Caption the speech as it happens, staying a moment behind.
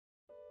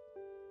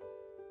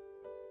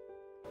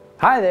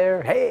Hi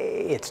there,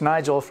 hey, it's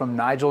Nigel from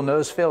Nigel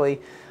Knows Philly.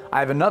 I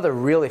have another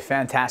really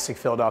fantastic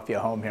Philadelphia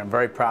home here. I'm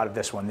very proud of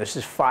this one. This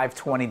is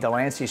 520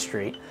 Delancy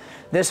Street.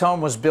 This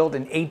home was built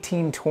in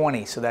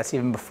 1820, so that's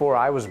even before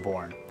I was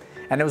born.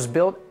 And it was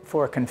built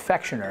for a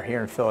confectioner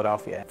here in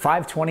Philadelphia.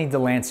 520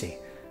 Delancy,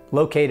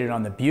 located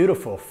on the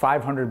beautiful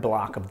 500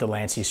 block of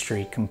Delancy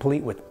Street,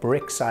 complete with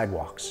brick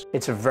sidewalks.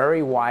 It's a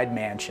very wide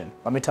mansion.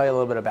 Let me tell you a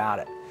little bit about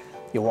it.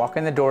 You'll walk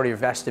in the door to your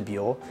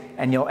vestibule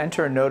and you'll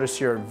enter and notice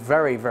your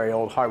very, very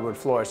old hardwood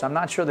floors. I'm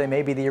not sure they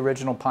may be the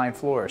original pine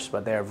floors,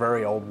 but they're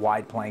very old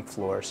wide plank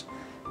floors.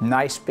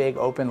 Nice big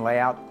open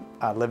layout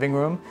living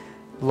room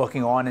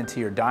looking on into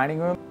your dining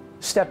room.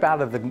 Step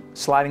out of the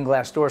sliding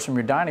glass doors from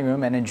your dining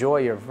room and enjoy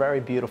your very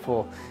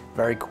beautiful,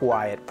 very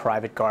quiet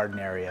private garden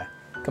area,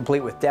 complete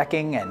with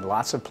decking and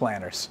lots of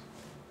planters.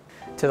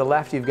 To the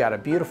left, you've got a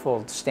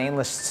beautiful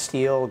stainless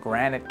steel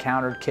granite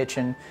countered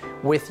kitchen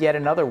with yet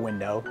another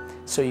window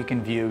so you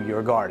can view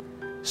your garden.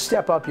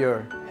 Step up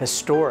your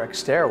historic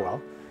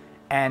stairwell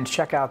and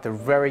check out the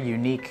very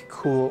unique,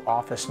 cool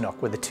office nook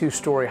with a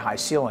 2-story high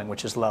ceiling,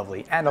 which is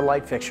lovely, and a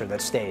light fixture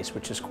that stays,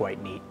 which is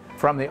quite neat.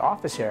 From the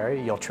office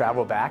area, you'll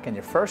travel back, and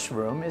your first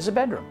room is a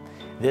bedroom.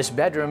 This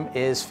bedroom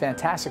is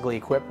fantastically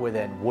equipped with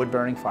a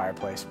wood-burning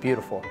fireplace.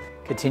 Beautiful.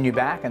 Continue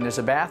back, and there's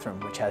a bathroom,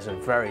 which has a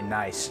very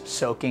nice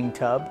soaking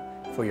tub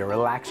for your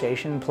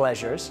relaxation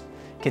pleasures.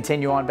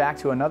 Continue on back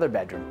to another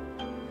bedroom.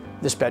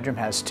 This bedroom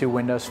has 2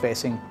 windows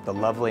facing the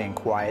lovely and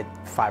quiet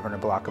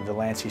 500 block of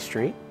Delancy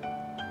Street.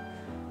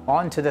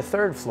 On to the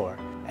 3rd floor,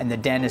 and the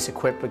den is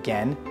equipped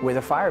again with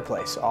a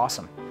fireplace.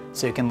 Awesome.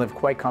 So you can live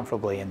quite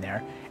comfortably in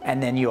there.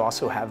 And then you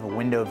also have a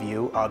window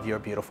view of your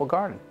beautiful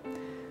garden.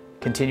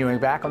 Continuing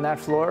back on that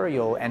floor,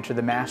 you'll enter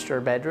the master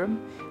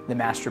bedroom. The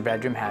master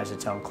bedroom has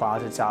its own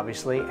closets,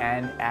 obviously,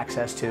 and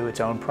access to its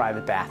own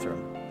private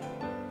bathroom.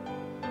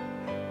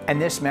 And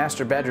this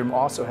master bedroom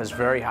also has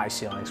very high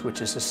ceilings,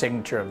 which is a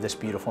signature of this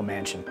beautiful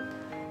mansion.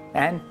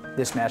 And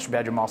this master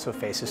bedroom also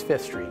faces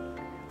 5th Street.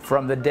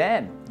 From the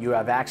den, you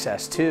have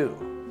access to,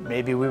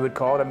 maybe we would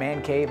call it a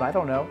man cave, I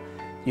don't know.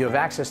 You have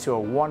access to a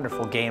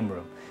wonderful game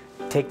room.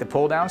 Take the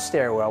pull-down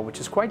stairwell, which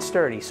is quite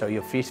sturdy, so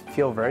you'll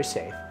feel very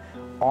safe,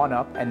 on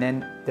up, and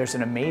then there's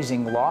an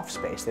amazing loft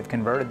space. They've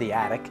converted the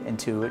attic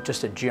into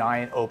just a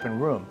giant open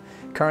room,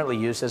 currently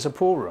used as a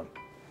pool room.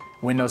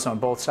 Windows on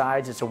both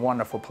sides. It's a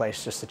wonderful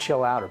place just to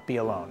chill out or be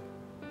alone.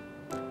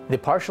 The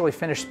partially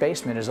finished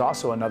basement is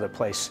also another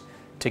place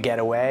to get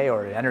away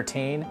or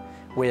entertain,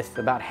 with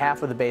about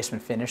half of the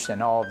basement finished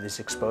and all of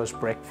these exposed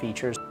brick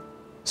features.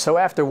 So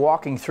after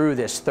walking through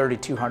this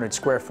 3,200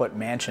 square foot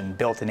mansion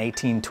built in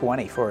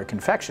 1820 for a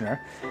confectioner,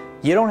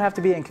 you don't have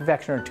to be a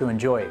confectioner to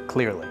enjoy it,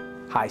 clearly.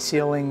 High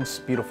ceilings,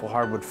 beautiful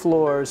hardwood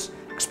floors,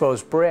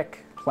 exposed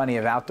brick, plenty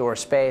of outdoor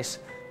space.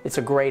 It's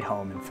a great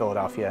home in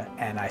Philadelphia,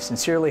 and I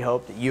sincerely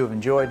hope that you have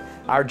enjoyed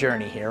our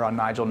journey here on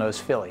Nigel Knows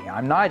Philly.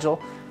 I'm Nigel.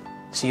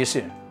 See you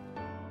soon.